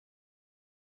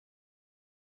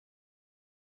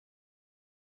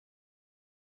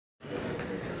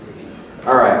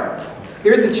All right,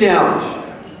 here's the challenge.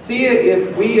 See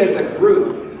if we as a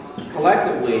group,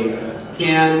 collectively,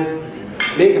 can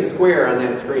make a square on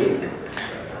that screen.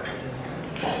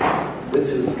 This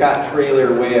is a Scott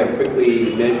Trailer way of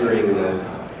quickly measuring the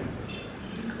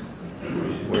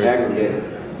aggregate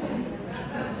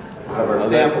of our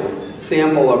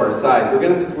sample of our size. We're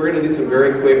gonna do some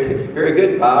very quick, very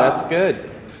good, Bob. That's good.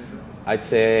 I'd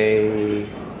say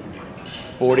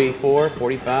 44,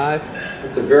 45.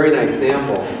 It's a very nice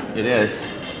sample. It is.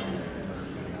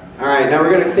 All right, now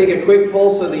we're going to take a quick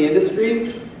pulse of the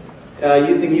industry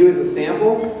using you as a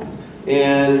sample,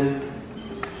 and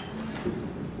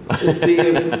let's see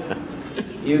if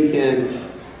you can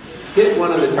hit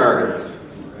one of the targets.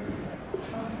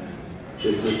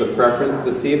 This is a preference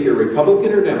to see if you're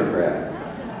Republican or Democrat.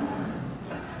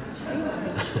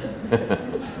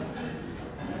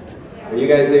 Are you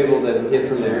guys able to hit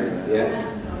from there? Yeah?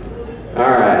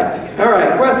 All right. All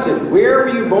right, question. Where were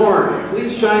you born?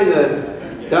 Please shine the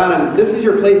dot on. This is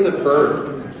your place of birth.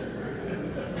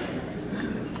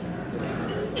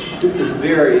 This is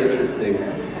very interesting.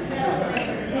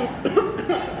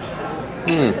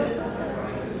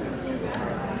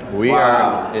 We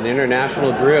are an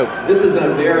international group. This is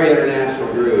a very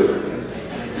international group.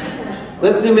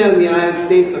 Let's zoom in on the United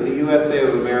States of the USA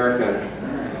of America.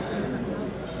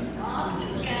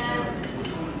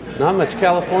 Not much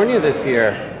California this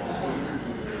year.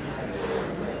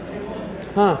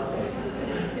 Huh.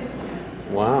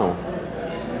 Wow.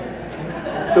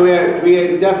 So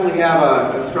we definitely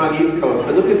have a strong East Coast,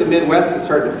 but look at the Midwest is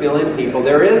starting to fill in people.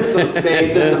 There is some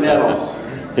space in the middle.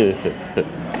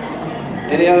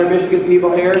 Any other Michigan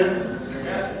people here?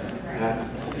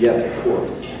 Yes, of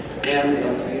course. And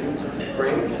yes,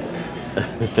 Frank?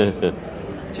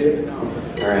 Chip?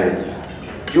 All right.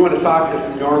 Do you want to talk to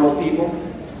some normal people?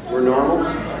 We're normal?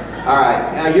 All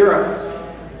right. Now Europe.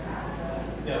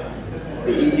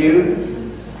 The EU.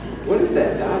 What is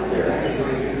that dot there?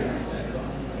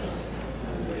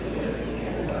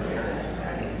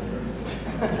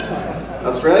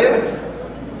 Australia?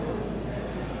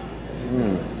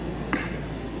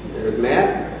 There's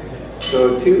Matt.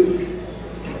 So 2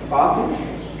 Aussies.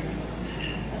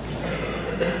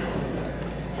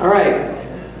 All right.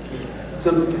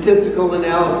 Some statistical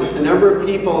analysis. The number of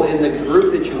people in the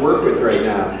group that you work with right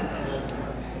now.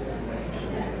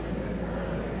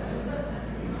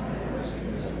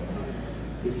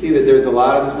 You see that there's a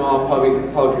lot of small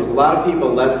publishers, a lot of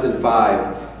people less than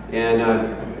 5.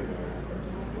 And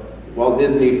Walt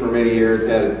Disney for many years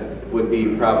would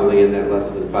be probably in that less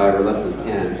than 5 or less than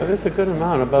 10. But it's a good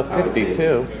amount, about 50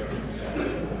 too.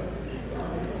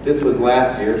 This was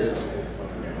last year.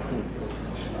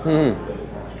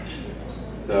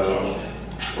 So,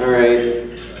 all right.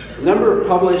 Number of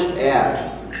published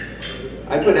ads.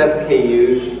 I put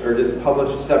SKUs, or just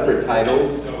published separate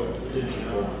titles.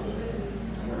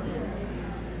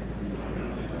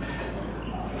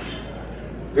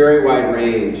 Very wide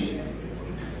range.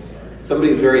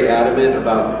 Somebody's very adamant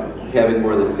about having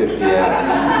more than 50 apps.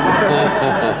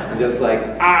 Just like,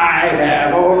 I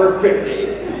have over 50.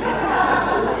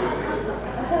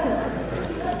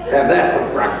 Have that for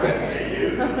breakfast.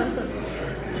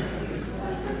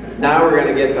 Now we're going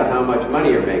to get to how much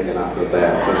money you're making off of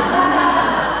that. So.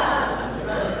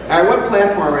 All right, what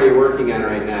platform are you working on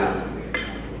right now?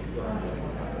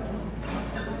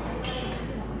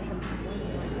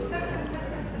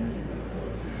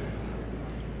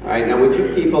 All right, now would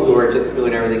you people who are just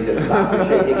doing everything just stop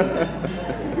shaking?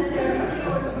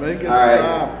 Make it All right.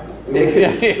 stop. Make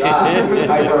it stop.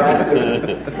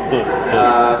 Hyperactive.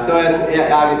 So it's,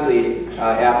 yeah, obviously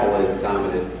Apple is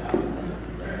dominant.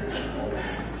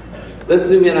 Let's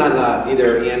zoom in on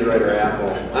either Android or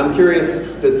Apple. I'm curious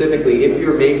specifically if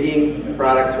you're making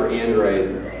products for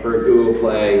Android, for Google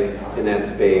Play, in that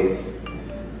space.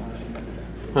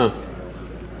 Huh.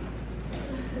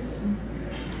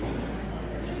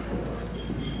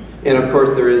 And of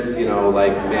course there is, you know,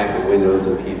 like Mac and Windows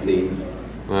and PC.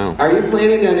 Wow. Are you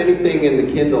planning on anything in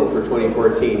the Kindle for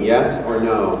 2014? Yes or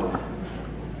no?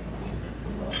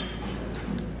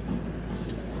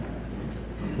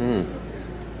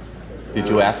 Did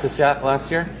you ask this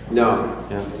last year? No.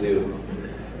 Yeah. New.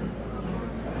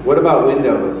 What about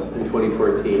Windows in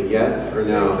 2014? Yes or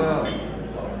no? No.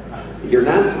 You're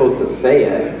not supposed to say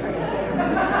it.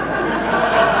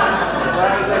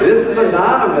 This is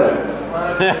anonymous.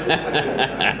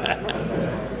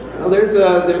 Well, there's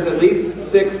at least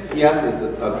 6 yeses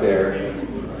up there,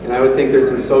 and I would think there's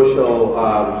some social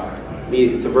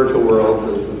some virtual worlds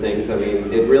and some things. I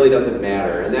mean, it really doesn't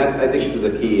matter, and that I think is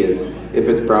the key is if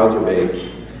it's browser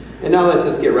based. And now let's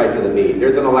just get right to the meat.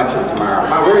 There's an election tomorrow.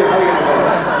 How are you going to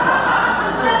vote?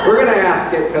 We're going to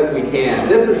ask it because we can.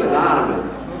 This is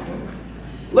anonymous.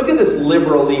 Look at this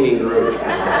liberal-leaning group.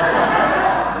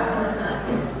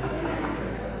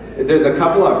 There's a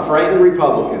couple of frightened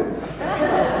Republicans.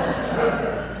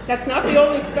 That's not the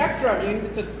only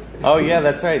spectrum. Oh yeah,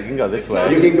 that's right. You can go this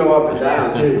way. You can go up and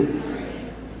down too.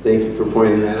 Thank you for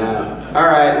pointing that out. All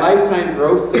right, lifetime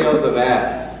gross sales of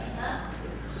apps.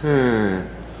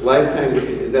 Lifetime,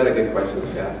 is that a good question,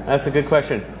 Scott? That's a good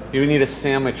question. You need a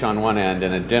sandwich on one end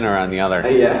and a dinner on the other.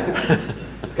 Yeah.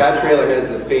 Scott Traylor has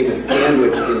the famous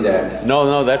sandwich index.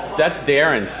 No, that's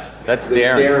Darren's. That's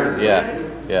Darren's.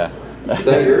 Yeah. Is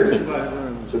that yours?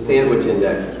 The sandwich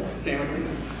index.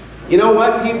 You know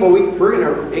what, people? We're going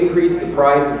to increase the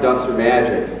price of Duster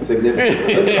Magic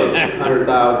significantly. It goes to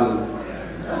 100,000.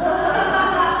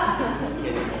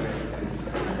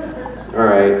 All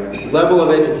right. Level of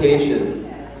education.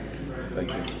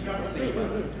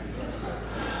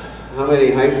 How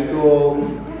many high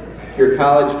school? If you're a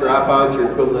college dropout, you're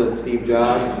equivalent of Steve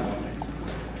Jobs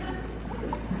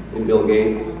and Bill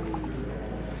Gates.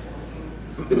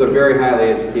 It's a very highly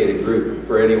educated group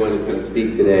for anyone who's going to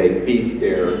speak today. Be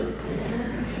scared.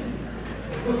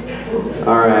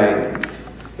 All right.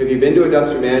 Have you been to a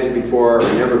Duster Magic before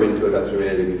or never been to a Duster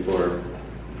Magic before?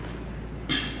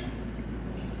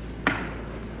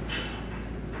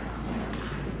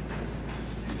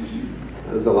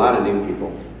 There's a lot of new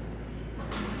people.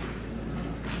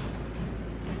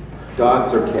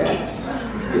 Dogs or cats?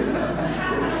 That's good.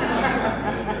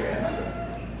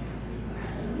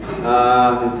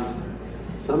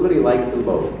 Somebody likes them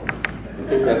both. I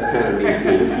think that's kind of me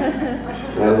too.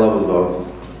 I love them both.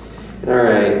 All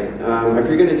right. If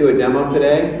you're going to do a demo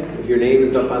today, if your name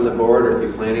is up on the board or if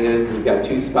you're planning on it, you've got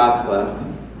 2 spots left.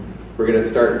 We're going to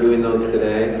start doing those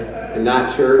today. I'm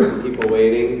not sure, some people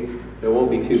waiting. It won't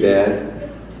be too bad.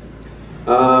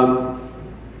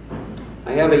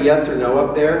 I have a yes or no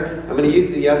up there. I'm going to use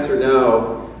the yes or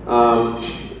no.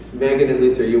 Megan and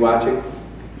Lisa, are you watching?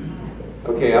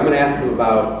 Okay, I'm going to ask them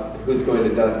about who's going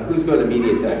to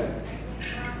MediaTek.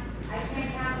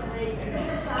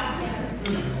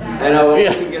 I know, we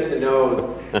can get the no's.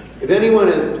 If anyone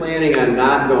is planning on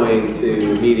not going to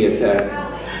MediaTek,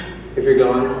 if you're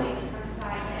going?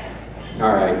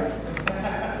 All right.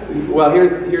 Well,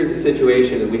 here's the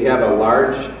situation. We have a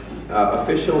large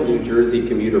official New Jersey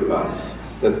commuter bus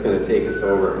that's going to take us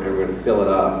over, and we're going to fill it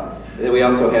up. And then we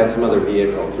also have some other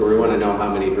vehicles, so we want to know how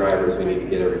many drivers we need to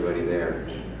get everybody there.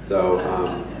 So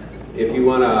if you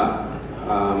want to,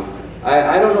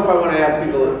 I don't know if I want to ask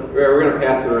people, we're going to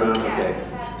pass it around, okay.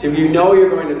 So if you know you're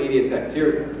going to MediaTek,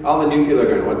 so all the new people are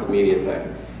going, what's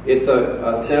MediaTek? It's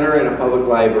a center in a public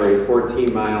library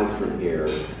 14 miles from here.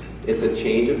 It's a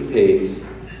change of pace.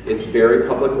 It's very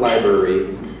public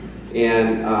library.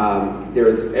 And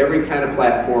there's every kind of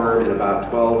platform and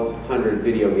about 1,200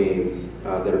 video games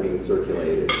that are being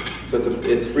circulated. So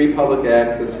it's free public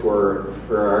access for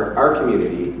our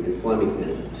community in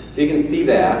Flemington. So you can see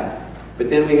that. But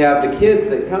then we have the kids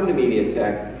that come to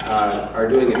MediaTek are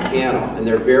doing a panel, and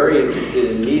they're very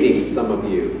interested in meeting some of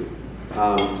you.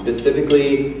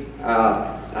 Specifically,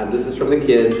 this is from the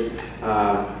kids,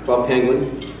 Club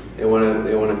Penguin. They want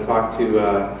to talk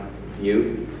to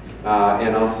you.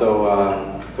 And also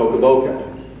Tokaboka.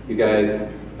 You guys,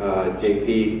 JP,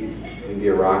 you can be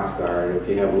a rock star, and if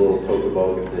you have a little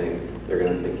Tokaboka thing, they're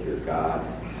going to think you're God.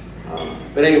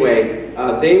 But anyway,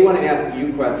 they want to ask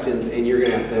you questions, and you're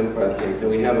going to ask them questions, and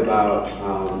we have about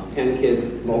 10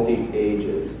 kids,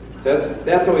 multi-ages. So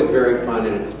that's always very fun,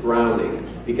 and it's grounding,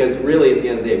 because really, at the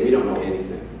end of the day, we don't know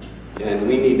anything, and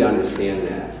we need to understand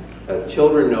that.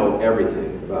 Children know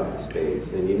everything about the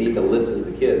space, and you need to listen to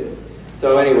the kids.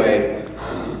 So anyway,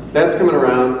 that's coming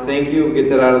around. Thank you. We'll get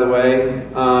that out of the way.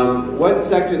 What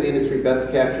sector of the industry best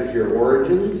captures your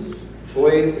origins?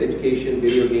 Toys, education,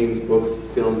 video games, books,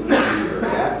 films, TV, or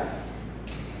apps?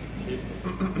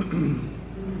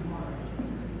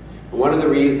 One of the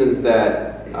reasons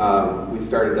that we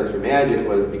started Duster Magic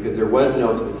was because there was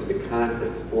no specific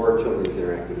conference for children's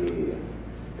interactive media.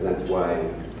 And that's why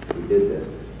we did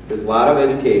this. There's a lot of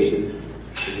education,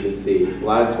 as you can see, a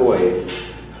lot of toys.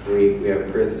 We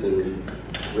have Chris and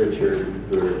Richard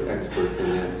who are experts in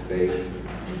that space.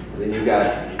 And then you've got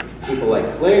people like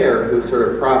Claire who sort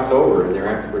of cross over and they're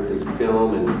experts in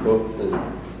film and books and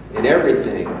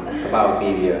everything about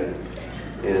media.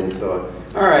 And so,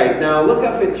 all right, now look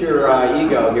up at your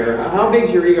ego here. How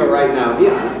big's your ego right now? Be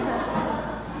honest.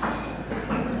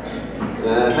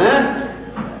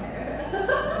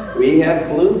 We have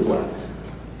balloons left.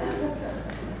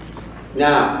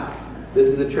 Now, this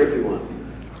is the tricky one.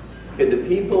 Could the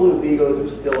people whose egos are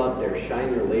still up there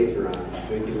shine their laser on you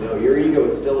so you can know your ego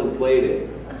is still inflated?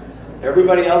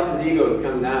 Everybody else's ego is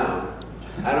come down.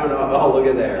 I don't know. Oh, look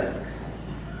at there.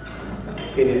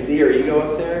 Can you see her ego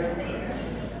up there?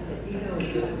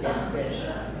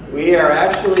 We are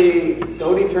actually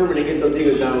so determined to get those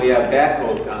egos down. We have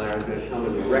backhoes down there. I'm going to come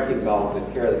and the wrecking ball is going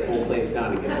to tear this whole place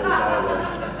down to get those out of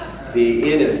there.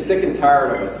 The inn is sick and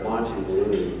tired of us launching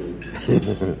balloons. And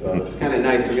so it's kind of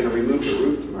nice. We're going to remove the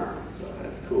roof tomorrow, so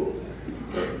that's cool.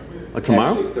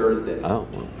 Tomorrow? Actually, Thursday. Oh.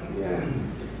 Yeah.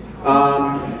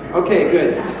 Okay,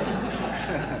 good.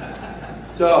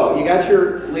 So you got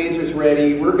your lasers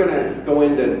ready. We're going to go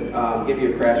into give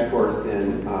you a crash course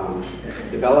in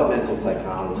developmental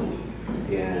psychology.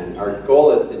 And our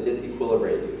goal is to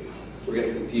disequilibrate you. We're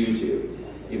going to confuse you.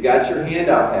 You've got your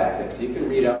handout packet, so you can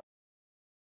read up.